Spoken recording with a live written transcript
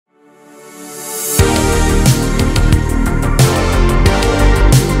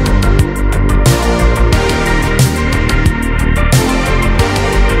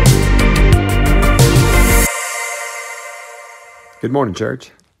Good morning,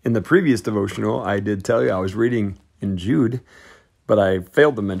 church. In the previous devotional, I did tell you I was reading in Jude, but I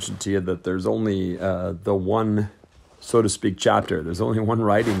failed to mention to you that there's only the one, so to speak, chapter. There's only one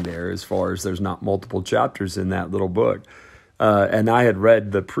writing there as far as there's not multiple chapters in that little book. And I had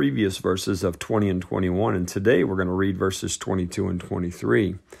read the previous verses of 20 and 21, and today we're going to read verses 22 and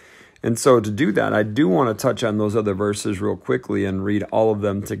 23. And so to do that, I do want to touch on those other verses real quickly and read all of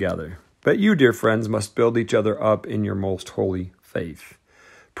them together. But you, dear friends, must build each other up in your most holy faith.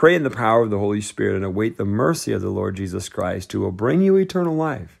 Pray in the power of the Holy Spirit and await the mercy of the Lord Jesus Christ, who will bring you eternal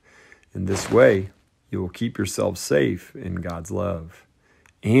life. In this way, you will keep yourselves safe in God's love.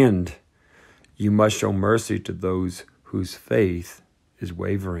 And you must show mercy to those whose faith is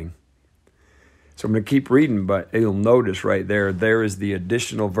wavering. So I'm going to keep reading, but you'll notice right there is the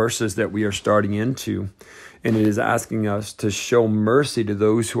additional verses that we are starting into. And it is asking us to show mercy to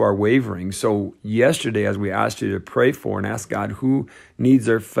those who are wavering. So yesterday, as we asked you to pray for and ask God who needs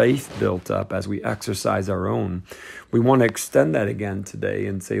their faith built up as we exercise our own, we want to extend that again today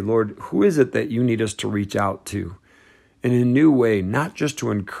and say, Lord, who is it that you need us to reach out to in a new way, not just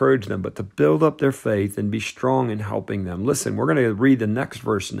to encourage them, but to build up their faith and be strong in helping them? Listen, we're going to read the next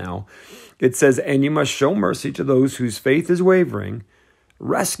verse now. It says, and you must show mercy to those whose faith is wavering.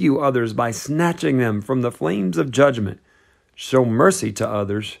 Rescue others by snatching them from the flames of judgment. Show mercy to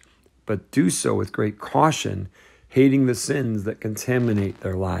others, but do so with great caution, hating the sins that contaminate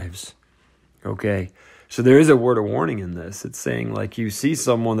their lives. Okay, so there is a word of warning in this. It's saying, like, you see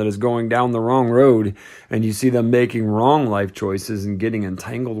someone that is going down the wrong road and you see them making wrong life choices and getting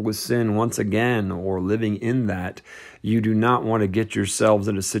entangled with sin once again or living in that. You do not want to get yourselves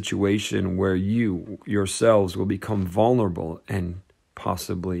in a situation where you yourselves will become vulnerable and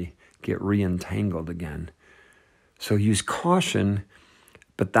possibly get re-entangled again. So use caution,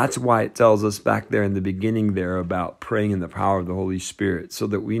 but that's why it tells us back there in the beginning there about praying in the power of the Holy Spirit, so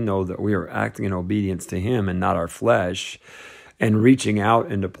that we know that we are acting in obedience to Him and not our flesh, and reaching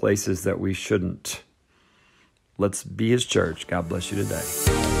out into places that we shouldn't. Let's be His church. God bless you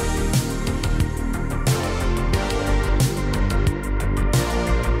today.